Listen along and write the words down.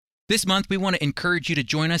This month, we want to encourage you to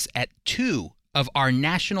join us at 2 of our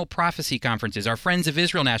national prophecy conferences, our Friends of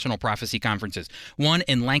Israel national prophecy conferences. One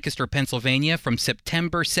in Lancaster, Pennsylvania from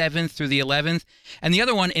September 7th through the 11th, and the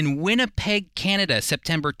other one in Winnipeg, Canada,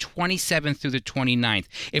 September 27th through the 29th.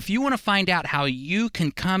 If you want to find out how you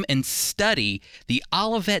can come and study the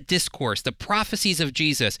Olivet Discourse, the prophecies of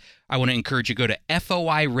Jesus, I want to encourage you to go to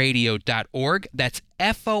foiradio.org. That's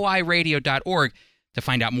foiradio.org to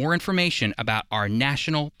find out more information about our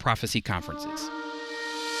national prophecy conferences.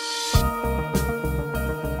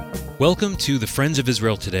 Welcome to the Friends of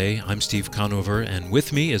Israel Today. I'm Steve Conover, and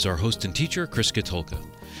with me is our host and teacher, Chris Katolka.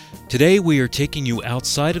 Today we are taking you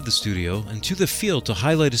outside of the studio and to the field to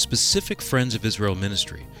highlight a specific Friends of Israel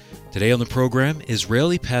ministry. Today on the program,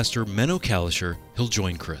 Israeli pastor Meno Kalisher. He'll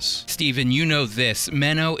join Chris. Stephen, you know this.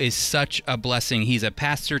 Meno is such a blessing. He's a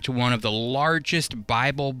pastor to one of the largest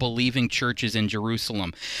Bible-believing churches in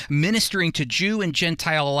Jerusalem, ministering to Jew and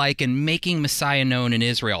Gentile alike and making Messiah known in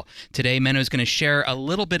Israel. Today, Meno is going to share a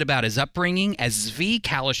little bit about his upbringing as Zvi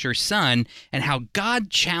Kalisher's son and how God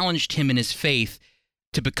challenged him in his faith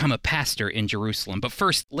to become a pastor in Jerusalem. But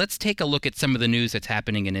first, let's take a look at some of the news that's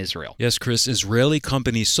happening in Israel. Yes, Chris, Israeli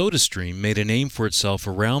company SodaStream made a name for itself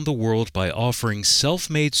around the world by offering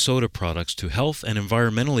self-made soda products to health and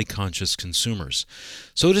environmentally conscious consumers.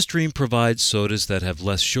 SodaStream provides sodas that have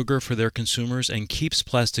less sugar for their consumers and keeps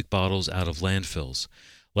plastic bottles out of landfills.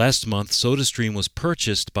 Last month, SodaStream was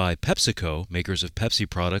purchased by PepsiCo, makers of Pepsi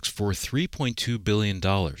products, for $3.2 billion.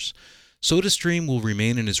 SodaStream will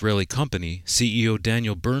remain an Israeli company. CEO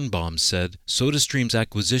Daniel Birnbaum said SodaStream's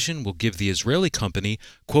acquisition will give the Israeli company,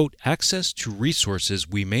 quote, access to resources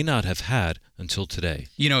we may not have had until today.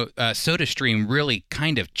 You know, SodaStream really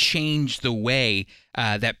kind of changed the way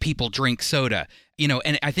that people drink soda. You know,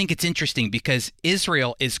 and I think it's interesting because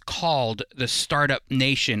Israel is called the startup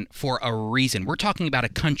nation for a reason. We're talking about a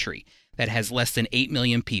country that has less than 8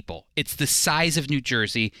 million people. It's the size of New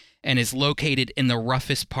Jersey and is located in the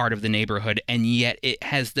roughest part of the neighborhood, and yet it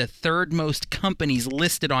has the third most companies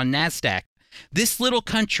listed on NASDAQ. This little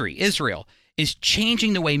country, Israel, is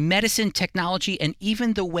changing the way medicine, technology, and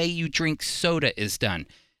even the way you drink soda is done.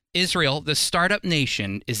 Israel, the startup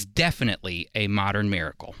nation, is definitely a modern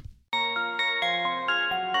miracle.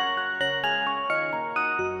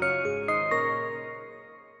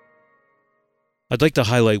 I'd like to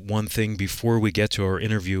highlight one thing before we get to our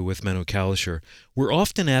interview with Meno Kalisher. We're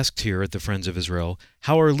often asked here at the Friends of Israel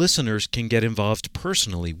how our listeners can get involved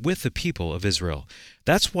personally with the people of Israel.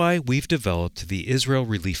 That's why we've developed the Israel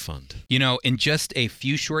Relief Fund. You know, in just a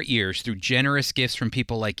few short years, through generous gifts from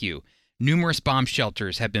people like you, numerous bomb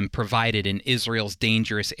shelters have been provided in Israel's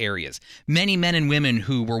dangerous areas. Many men and women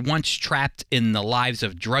who were once trapped in the lives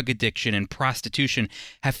of drug addiction and prostitution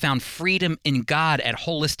have found freedom in God at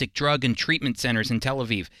holistic drug and treatment centers in Tel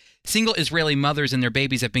Aviv. Single Israeli mothers and their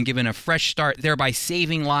babies have been given a fresh start, thereby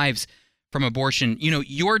saving lives from abortion. You know,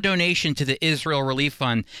 your donation to the Israel Relief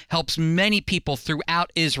Fund helps many people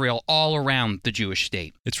throughout Israel all around the Jewish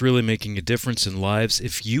state. It's really making a difference in lives.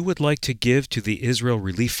 If you would like to give to the Israel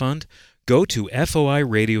Relief Fund, go to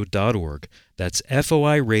foiradio.org. That's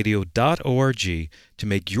foiradio.org to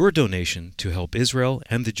make your donation to help Israel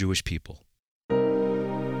and the Jewish people.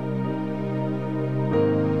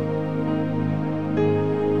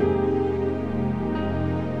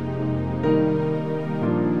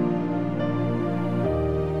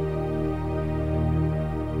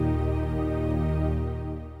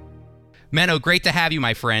 Meno, great to have you,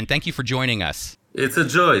 my friend. Thank you for joining us. It's a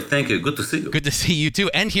joy. Thank you. Good to see you. Good to see you, too,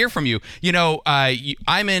 and hear from you. You know,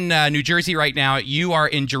 I'm in New Jersey right now. You are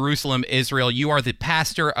in Jerusalem, Israel. You are the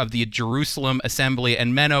pastor of the Jerusalem Assembly.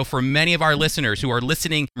 And Meno, for many of our listeners who are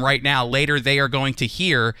listening right now, later they are going to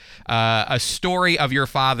hear a story of your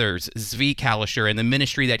father's, Zvi Kalisher, and the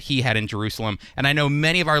ministry that he had in Jerusalem. And I know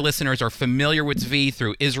many of our listeners are familiar with Zvi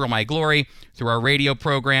through Israel My Glory, through our radio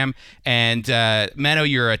program. And Meno,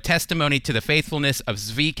 you're a testimony to the faithfulness of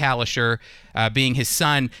Zvi Kalisher, being his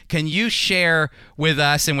son. Can you share with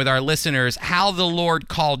us and with our listeners how the Lord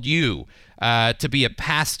called you to be a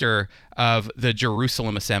pastor of the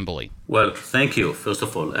Jerusalem Assembly? Well, thank you, first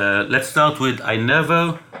of all. Let's start with, I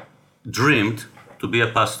never dreamed to be a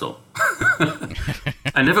pastor.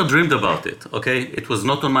 I never dreamed about it, okay? It was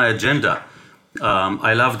not on my agenda.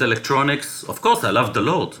 I loved electronics. Of course, I loved the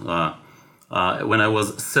Lord. When I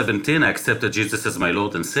was 17, I accepted Jesus as my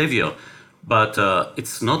Lord and Savior. But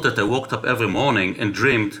it's not that I woke up every morning and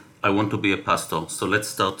dreamed I want to be a pastor. So let's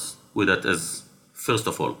start with that as first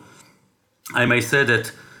of all. I may say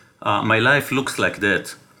that my life looks like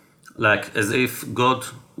that. Like as if God,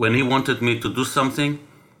 when he wanted me to do something,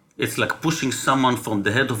 it's like pushing someone from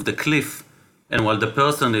the head of the cliff And while the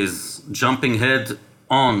person is jumping head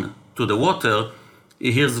on to the water,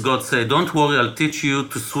 he hears God say, "Don't worry, I'll teach you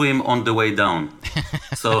to swim on the way down."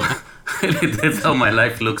 So that's how my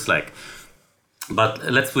life looks like. But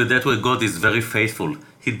let's put it that way, God is very faithful.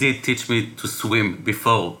 He did teach me to swim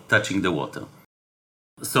before touching the water.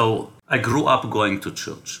 So I grew up going to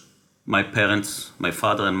church. My parents, my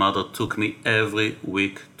father and mother took me every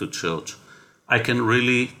week to church. I can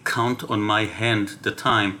really count on my hand the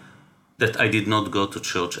time that I did not go to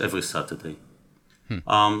church every Saturday.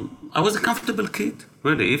 I was a comfortable kid,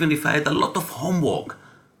 really, even if I had a lot of homework.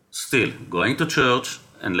 Still, going to church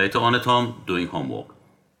and later on at home, doing homework.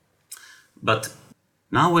 But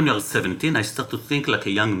now when you're 17, I start to think like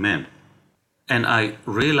a young man. And I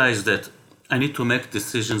realized that I need to make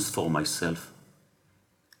decisions for myself.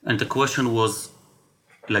 And the question was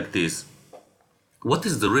like this: what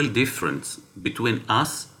is the real difference between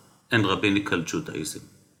us and rabbinical Judaism?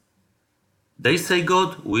 They say God,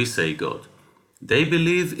 we say God. They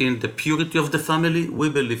believe in the purity of the family, we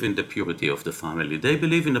believe in the purity of the family. They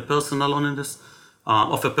believe in the personal holiness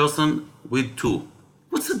of a person with two.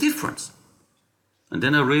 What's the difference? And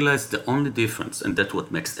then I realized the only difference, and that's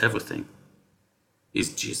what makes everything,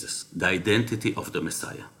 is Jesus, the identity of the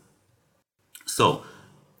Messiah. So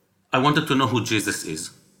I wanted to know who Jesus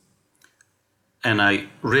is. And I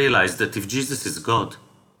realized that if Jesus is God,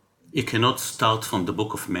 he cannot start from the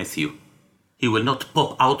book of Matthew. He will not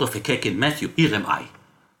pop out of a cake in Matthew. Here am I.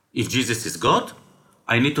 If Jesus is God,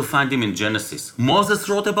 I need to find him in Genesis. Moses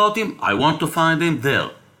wrote about him. I want to find him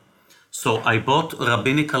there. So I bought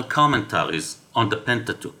rabbinical commentaries on the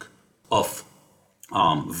Pentateuch of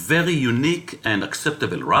very unique and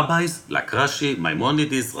acceptable rabbis like Rashi,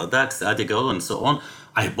 Maimonides, Radak, Saadia Gaon, and so on.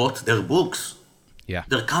 I bought their books,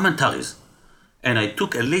 their commentaries. And I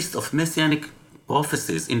took a list of messianic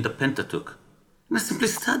prophecies in the Pentateuch. And I simply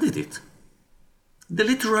studied it. The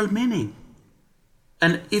literal meaning.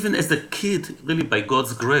 And even as a kid, really by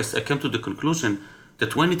God's grace, I came to the conclusion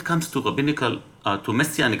that when it comes to rabbinical, to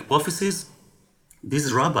messianic prophecies,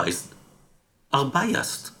 these rabbis are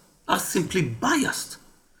biased, are simply biased.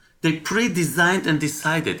 They pre-designed and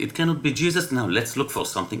decided it cannot be Jesus, now let's look for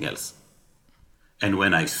something else. And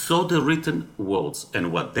when I saw the written words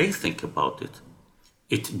and what they think about it,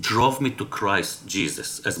 it drove me to Christ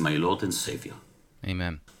Jesus as my Lord and Savior.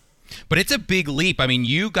 Amen. But it's a big leap. I mean,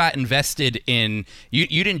 you got invested in,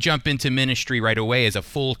 you didn't jump into ministry right away as a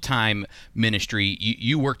full-time ministry.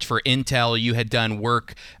 You worked for Intel. You had done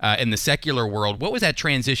work in the secular world. What was that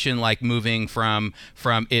transition like, moving from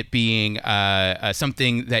it being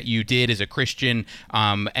something that you did as a Christian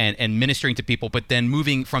and ministering to people, but then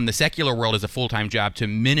moving from the secular world as a full-time job to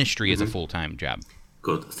ministry as a full-time job?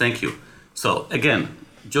 Good. Thank you. So again,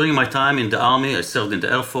 during my time in the Army, I served in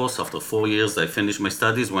the Air Force. After 4 years, I finished my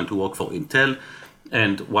studies, went to work for Intel.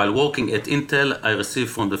 And while working at Intel, I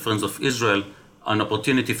received from the Friends of Israel an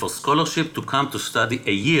opportunity for scholarship to come to study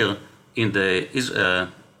a year in the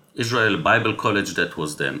Israel Bible College that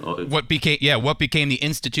was then. What became the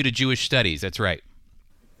Institute of Jewish Studies. That's right.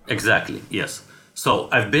 Exactly, yes. So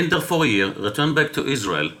I've been there for a year, returned back to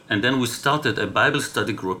Israel, and then we started a Bible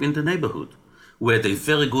study group in the neighborhood, where they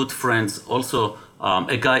very good friends, also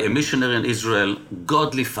a missionary in Israel,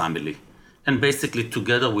 godly family. And basically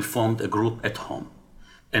together we formed a group at home.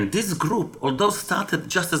 And this group, although started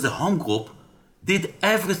just as a home group, did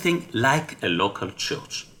everything like a local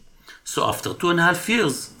church. So after 2.5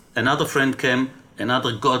 years, another friend came,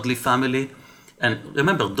 another godly family. And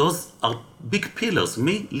remember, those are big pillars,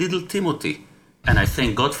 me, little Timothy. And I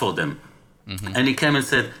thank God for them. Mm-hmm. And he came and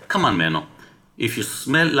said, come on, Meno. If you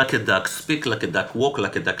smell like a duck, speak like a duck, walk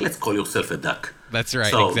like a duck, let's call yourself a duck. That's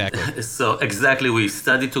right, exactly. So exactly, we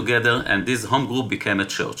studied together, and this home group became a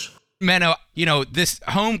church. Meno, this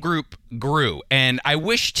home group grew, and I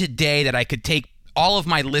wish today that I could take all of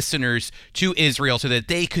my listeners to Israel so that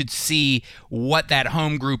they could see what that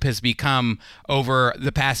home group has become over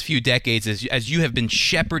the past few decades as you have been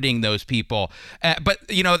shepherding those people. But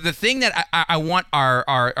the thing that I want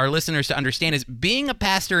our listeners to understand is being a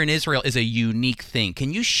pastor in Israel is a unique thing.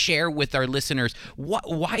 Can you share with our listeners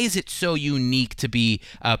why is it so unique to be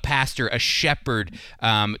a pastor, a shepherd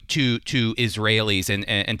to Israelis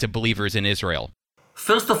and to believers in Israel?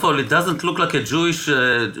 First of all, it doesn't look like a Jewish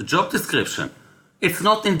job description. It's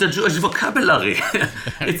not in the Jewish vocabulary.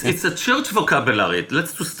 it's a church vocabulary.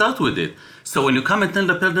 Let's to start with it. So when you come and tell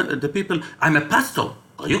the people, I'm a pastor,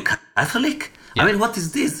 are you Catholic? Yeah. I mean, what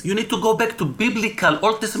is this? You need to go back to biblical,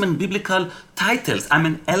 Old Testament biblical titles. I'm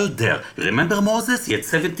an elder. Remember Moses? He had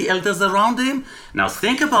 70 elders around him. Now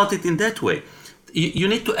think about it in that way. You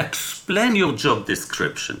need to explain your job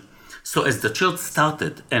description. So as the church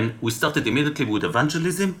started, and we started immediately with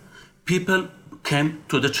evangelism, people came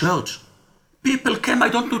to the church. People came, I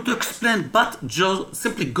don't know to explain, but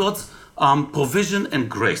simply God's provision and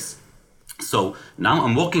grace. So now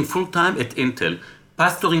I'm working full-time at Intel,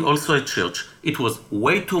 pastoring also a church. It was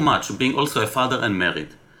way too much being also a father and married.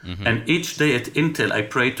 Mm-hmm. And each day at Intel, I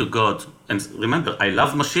pray to God. And remember, I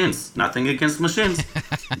love machines, nothing against machines.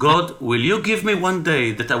 God, will you give me one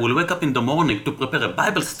day that I will wake up in the morning to prepare a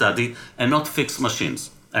Bible study and not fix machines?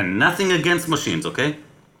 And nothing against machines, okay?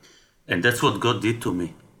 And that's what God did to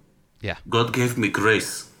me. Yeah. God gave me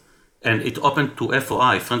grace. And it opened to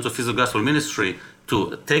FOI, Friends of Physical Gospel Ministry,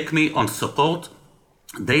 to take me on support.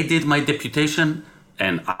 They did my deputation,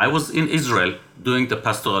 and I was in Israel doing the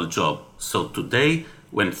pastoral job. So today,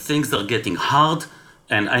 when things are getting hard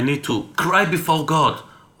and I need to cry before God,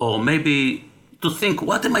 or maybe to think,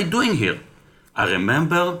 what am I doing here? I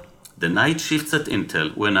remember the night shifts at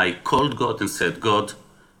Intel when I called God and said, God,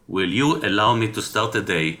 will you allow me to start a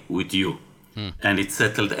day with you? And it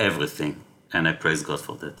settled everything. And I praise God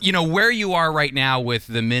for that. You know, where you are right now with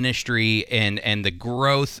the ministry and the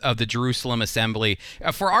growth of the Jerusalem Assembly,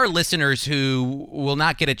 for our listeners who will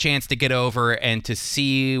not get a chance to get over and to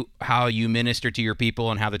see how you minister to your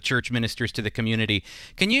people and how the church ministers to the community,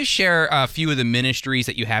 can you share a few of the ministries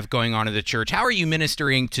that you have going on in the church? How are you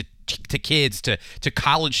ministering to kids, to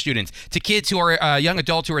college students, to kids who are young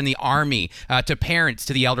adults who are in the army, to parents,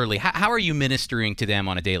 to the elderly? How are you ministering to them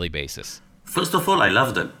on a daily basis? First of all, I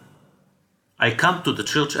love them. I come to the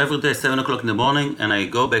church every day, 7 o'clock in the morning, and I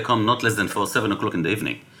go back home not less than 7 o'clock in the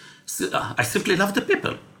evening. So, I simply love the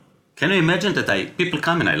people. Can you imagine that people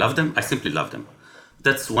come and I love them? I simply love them.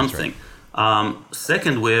 That's one thing.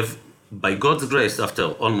 Second, we have, by God's grace,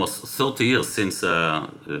 after almost 30 years, since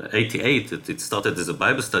 88, it started as a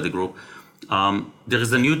Bible study group, there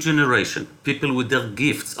is a new generation. People with their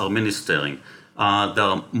gifts are ministering. There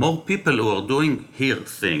are more people who are doing here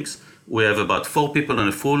things. We have about 4 people on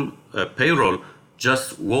a full payroll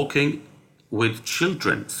just working with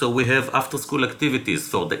children. So we have after-school activities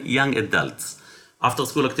for the young adults,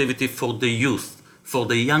 after-school activity for the youth, for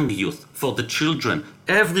the young youth, for the children.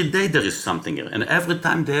 Every day there is something here. And every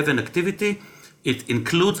time they have an activity, it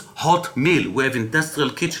includes hot meal. We have industrial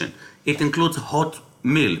kitchen. It includes hot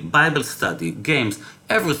meal, Bible study, games,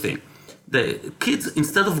 everything. The kids,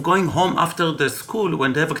 instead of going home after the school,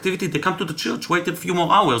 when they have activity, they come to the church, wait a few more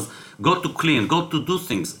hours, go to clean, go to do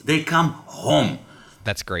things. They come home.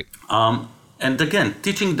 That's great. And again,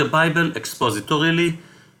 teaching the Bible expositorily,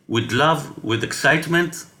 with love, with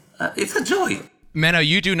excitement, it's a joy. Meno,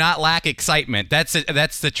 you do not lack excitement. That's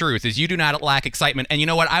the truth, is you do not lack excitement. And you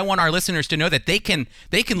know what? I want our listeners to know that they can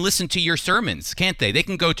listen to your sermons, can't they? They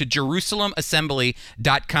can go to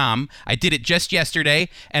JerusalemAssembly.com. I did it just yesterday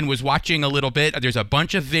and was watching a little bit. There's a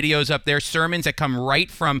bunch of videos up there, sermons that come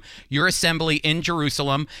right from your assembly in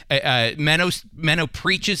Jerusalem. Meno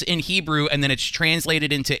preaches in Hebrew, and then it's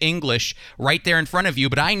translated into English right there in front of you.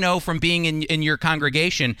 But I know from being in your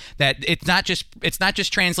congregation that it's not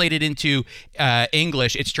just translated into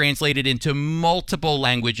English, it's translated into multiple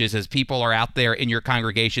languages as people are out there in your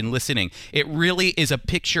congregation listening. It really is a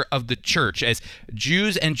picture of the church as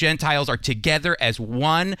Jews and Gentiles are together as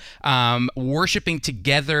one, worshiping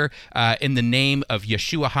together in the name of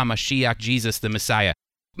Yeshua HaMashiach, Jesus the Messiah.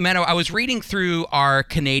 Meno, I was reading through our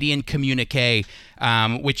Canadian communique,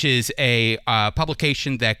 which is a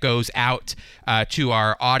publication that goes out to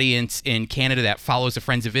our audience in Canada that follows the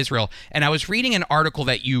Friends of Israel. And I was reading an article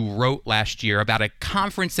that you wrote last year about a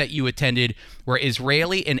conference that you attended where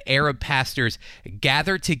Israeli and Arab pastors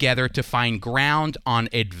gathered together to find ground on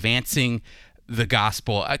advancing the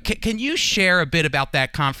gospel. Can you share a bit about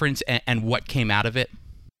that conference and what came out of it?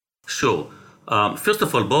 Sure. First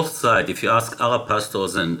of all, both sides, if you ask Arab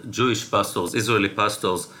pastors and Jewish pastors, Israeli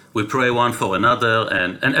pastors, we pray one for another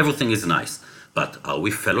and everything is nice. But are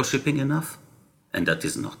we fellowshipping enough? And that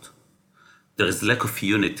is not. There is lack of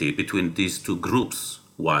unity between these two groups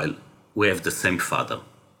while we have the same Father.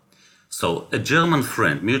 So a German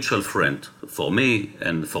friend, mutual friend, for me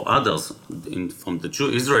and for others from the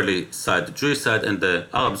Israeli side, the Jewish side and the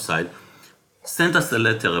Arab side, sent us a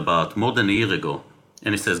letter about more than a year ago.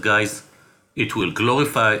 And he says, guys, it will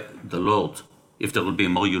glorify the Lord if there will be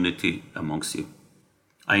more unity amongst you.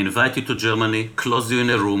 I invite you to Germany, close you in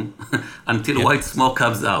a room until white smoke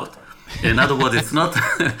comes out. In other words, it's not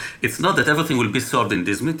that everything will be solved in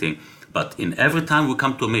this meeting, but in every time we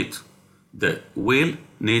come to meet, the wheel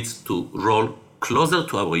needs to roll closer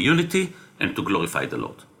to our unity and to glorify the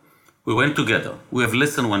Lord. We went together. We have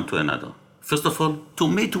listened one to another. First of all, to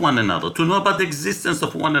meet one another, to know about the existence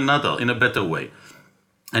of one another in a better way.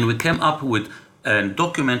 And we came up with a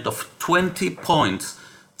document of 20 points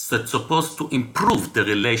that's supposed to improve the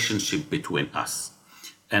relationship between us.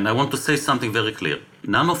 And I want to say something very clear.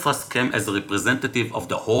 None of us came as a representative of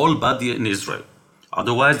the whole body in Israel.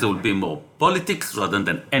 Otherwise, there would be more politics rather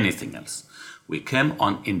than anything else. We came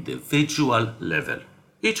on individual level.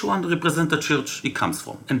 Each one represents a church he comes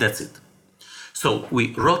from, and that's it. So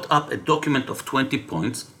we wrote up a document of 20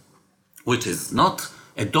 points, which is not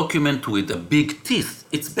a document with a big teeth.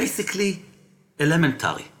 It's basically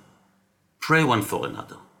elementary. Pray one for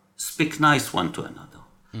another. Speak nice one to another.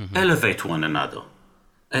 Elevate one another.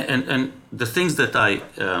 And the things that I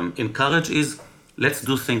encourage is, let's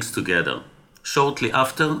do things together. Shortly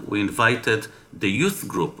after, we invited the youth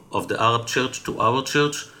group of the Arab church to our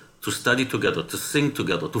church to study together, to sing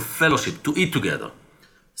together, to fellowship, to eat together.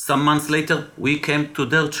 Some months later, we came to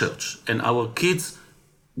their church, and our kids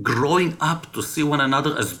growing up to see one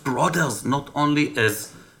another as brothers, not only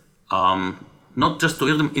as, not just to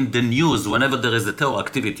hear them in the news whenever there is a terror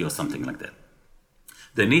activity or something like that.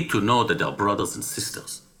 They need to know that they are brothers and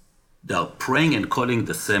sisters. They are praying and calling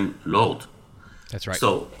the same Lord. That's right.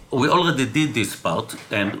 So we already did this part,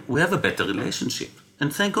 and we have a better relationship.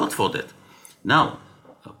 And thank God for that. Now,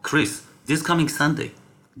 Chris, this coming Sunday,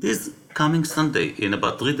 in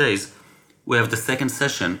about 3 days, we have the second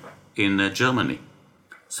session in Germany.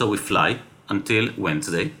 So we fly until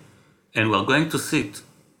Wednesday, and we're going to sit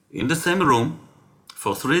in the same room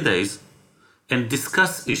for 3 days and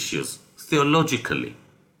discuss issues theologically.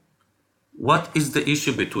 What is the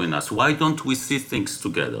issue between us? Why don't we see things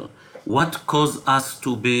together? What caused us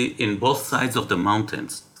to be in both sides of the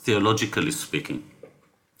mountains, theologically speaking?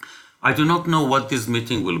 I do not know what this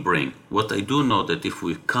meeting will bring. What I do know that if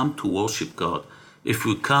we come to worship God, if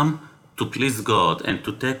we come to please God and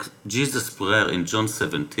to take Jesus' prayer in John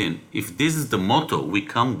 17, if this is the motto we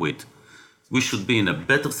come with, we should be in a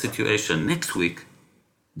better situation next week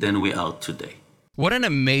than we are today. What an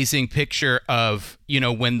amazing picture of,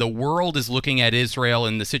 when the world is looking at Israel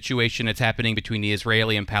and the situation that's happening between the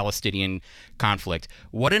Israeli and Palestinian conflict.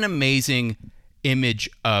 What an amazing image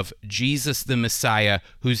of Jesus the Messiah,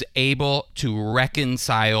 who's able to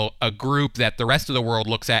reconcile a group that the rest of the world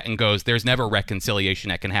looks at and goes, there's never reconciliation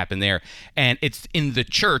that can happen there. And it's in the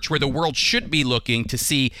church where the world should be looking to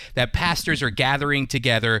see that pastors are gathering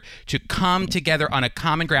together to come together on a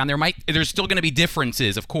common ground. There's still going to be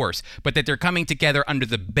differences, of course, but that they're coming together under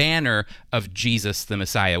the banner of Jesus the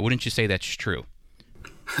Messiah. Wouldn't you say that's true?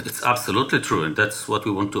 It's absolutely true, and that's what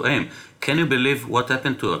we want to aim. Can you believe what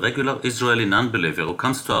happened to a regular Israeli non-believer who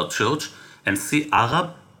comes to our church and see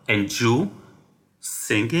Arab and Jew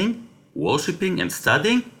singing, worshiping, and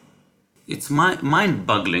studying? It's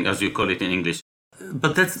mind-boggling, as you call it in English.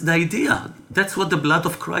 But that's the idea. That's what the blood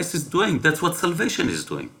of Christ is doing. That's what salvation is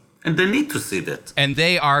doing. And they need to see that. And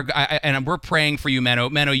they are, and we're praying for you,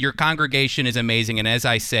 Meno. Meno, your congregation is amazing. And as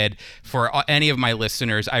I said, for any of my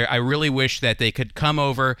listeners, I really wish that they could come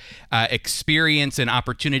over, experience an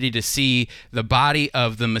opportunity to see the body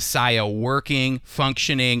of the Messiah working,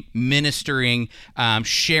 functioning, ministering,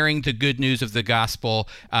 sharing the good news of the gospel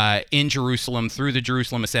in Jerusalem through the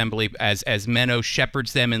Jerusalem Assembly as Meno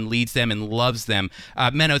shepherds them and leads them and loves them.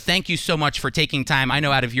 Meno, thank you so much for taking time, I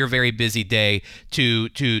know out of your very busy day,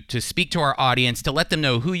 to speak to our audience, to let them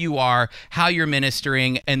know who you are, how you're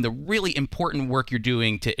ministering, and the really important work you're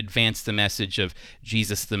doing to advance the message of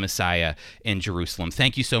Jesus the Messiah in Jerusalem.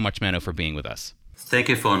 Thank you so much, Meno, for being with us. Thank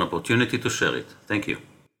you for an opportunity to share it. Thank you.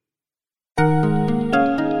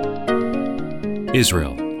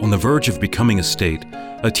 Israel, on the verge of becoming a state,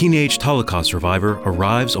 a teenage Holocaust survivor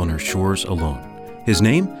arrives on her shores alone. His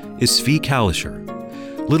name is Meno Kalisher.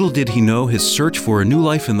 Little did he know his search for a new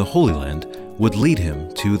life in the Holy Land would lead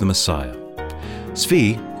him to the Messiah.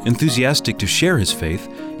 Zvi, enthusiastic to share his faith,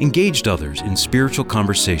 engaged others in spiritual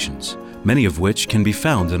conversations, many of which can be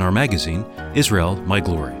found in our magazine, Israel, My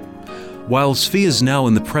Glory. While Zvi is now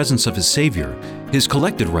in the presence of his Savior, his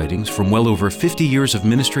collected writings from well over 50 years of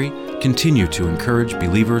ministry continue to encourage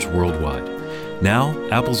believers worldwide. Now,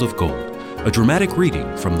 Apples of Gold, a dramatic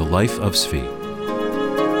reading from the life of Zvi.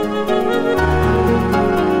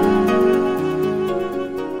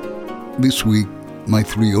 This week, my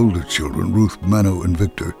 3 older children, Ruth, Meno, and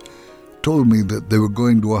Victor, told me that they were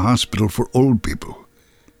going to a hospital for old people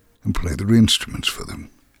and play their instruments for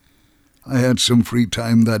them. I had some free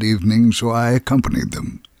time that evening, so I accompanied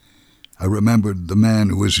them. I remembered the man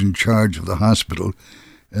who was in charge of the hospital,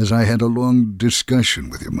 as I had a long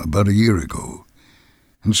discussion with him about a year ago.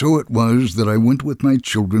 And so it was that I went with my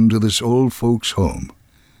children to this old folks' home.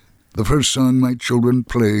 The first song my children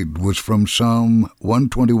played was from Psalm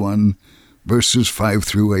 121, verses 5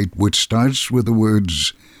 through 8, which starts with the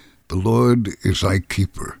words, The Lord is thy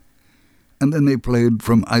keeper. And then they played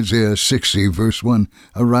from Isaiah 60, verse 1,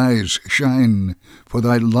 Arise, shine, for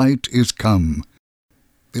thy light is come.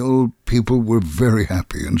 The old people were very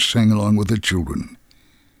happy and sang along with the children.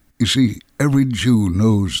 You see, every Jew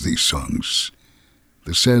knows these songs.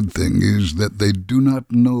 The sad thing is that they do not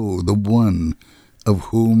know the one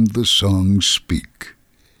of whom the songs speak.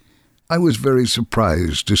 I was very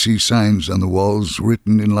surprised to see signs on the walls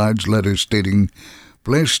written in large letters stating,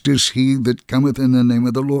 Blessed is he that cometh in the name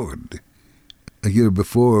of the Lord. A year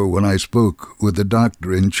before, when I spoke with the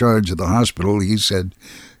doctor in charge of the hospital, he said,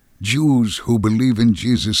 Jews who believe in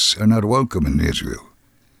Jesus are not welcome in Israel.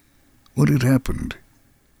 What had happened?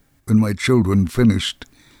 When my children finished,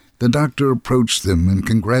 the doctor approached them and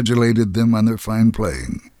congratulated them on their fine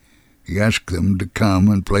playing. He asked them to come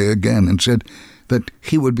and play again and said that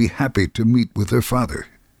he would be happy to meet with their father.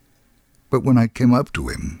 But when I came up to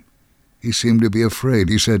him, he seemed to be afraid.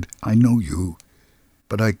 He said, I know you,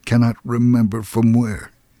 but I cannot remember from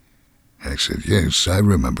where. I said, Yes, I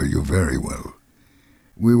remember you very well.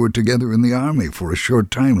 We were together in the army for a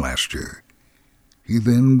short time last year. He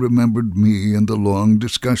then remembered me and the long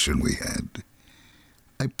discussion we had.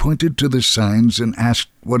 I pointed to the signs and asked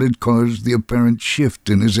what had caused the apparent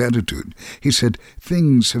shift in his attitude. He said,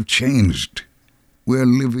 Things have changed. We are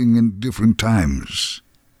living in different times.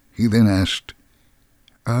 He then asked,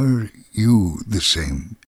 Are you the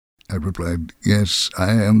same? I replied, Yes,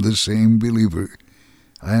 I am the same believer.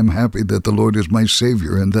 I am happy that the Lord is my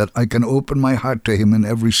Savior and that I can open my heart to him in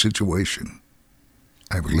every situation.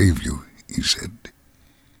 I believe you, he said.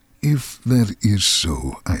 If that is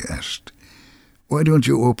so, I asked, why don't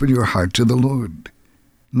you open your heart to the Lord?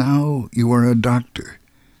 Now you are a doctor,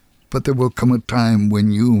 but there will come a time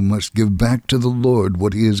when you must give back to the Lord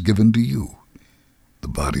what he has given to you. The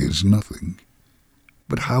body is nothing.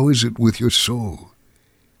 But how is it with your soul?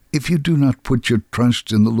 If you do not put your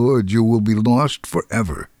trust in the Lord, you will be lost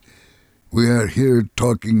forever. We are here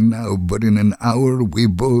talking now, but in an hour we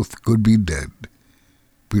both could be dead.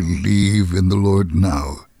 Believe in the Lord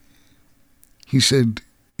now. He said,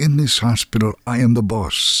 In this hospital I am the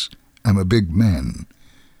boss. I'm a big man.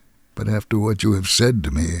 But after what you have said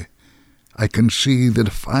to me, I can see that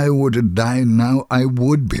if I were to die now, I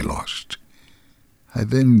would be lost. I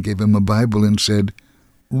then gave him a Bible and said,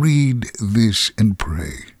 Read this and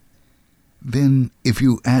pray. Then, if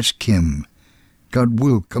you ask him, God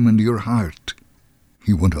will come into your heart.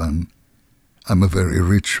 He went on, I'm a very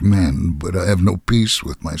rich man, but I have no peace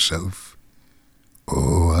with myself.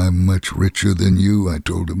 Oh, I'm much richer than you, I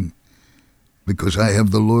told him, because I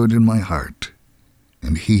have the Lord in my heart,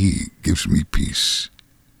 and he gives me peace.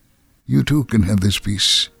 You too can have this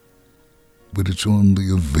peace, but it's only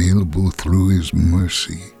available through his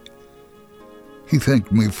mercy. He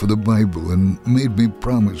thanked me for the Bible and made me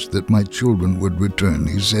promise that my children would return.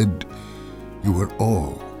 He said, You are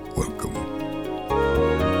all welcome.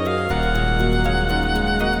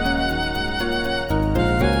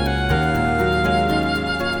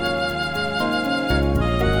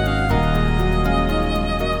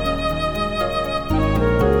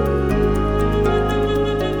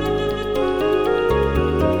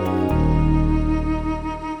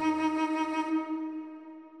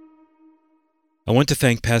 I want to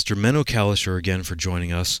thank Pastor Meno Kalisher again for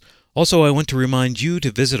joining us. Also, I want to remind you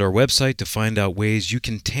to visit our website to find out ways you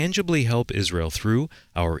can tangibly help Israel through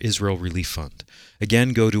our Israel Relief Fund.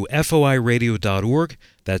 Again, go to foiradio.org,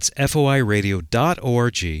 that's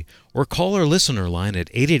foiradio.org, or call our listener line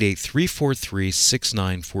at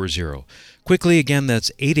 888-343-6940. Quickly again,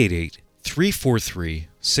 that's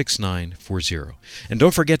 888-343-6940. And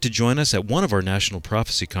don't forget to join us at one of our National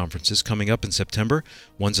Prophecy Conferences coming up in September.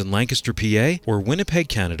 One's in Lancaster, PA, or Winnipeg,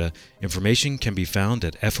 Canada. Information can be found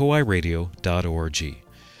at foiradio.org.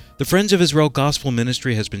 The Friends of Israel Gospel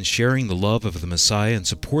Ministry has been sharing the love of the Messiah and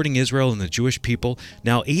supporting Israel and the Jewish people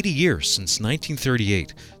now 80 years since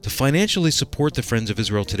 1938. To financially support the Friends of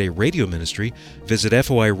Israel Today radio ministry, visit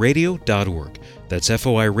foiradio.org. That's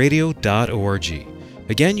foiradio.org.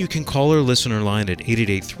 Again, you can call our listener line at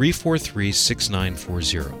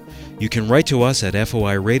 888-343-6940. You can write to us at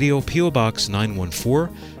FOI Radio, P.O. Box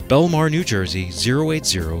 914, Belmar, New Jersey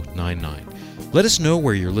 08099. Let us know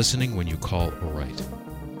where you're listening when you call or write.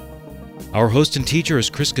 Our host and teacher is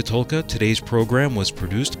Chris Katolka. Today's program was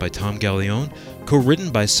produced by Tom Gallione,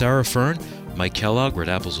 co-written by Sarah Fern, Mike Kellogg, Red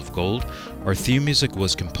Apples of Gold. Our theme music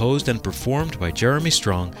was composed and performed by Jeremy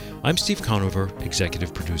Strong. I'm Steve Conover,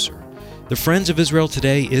 executive producer. The Friends of Israel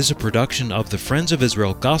Today is a production of the Friends of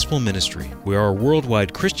Israel Gospel Ministry. We are a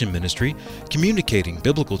worldwide Christian ministry communicating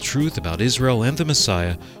biblical truth about Israel and the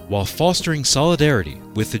Messiah while fostering solidarity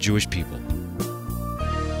with the Jewish people.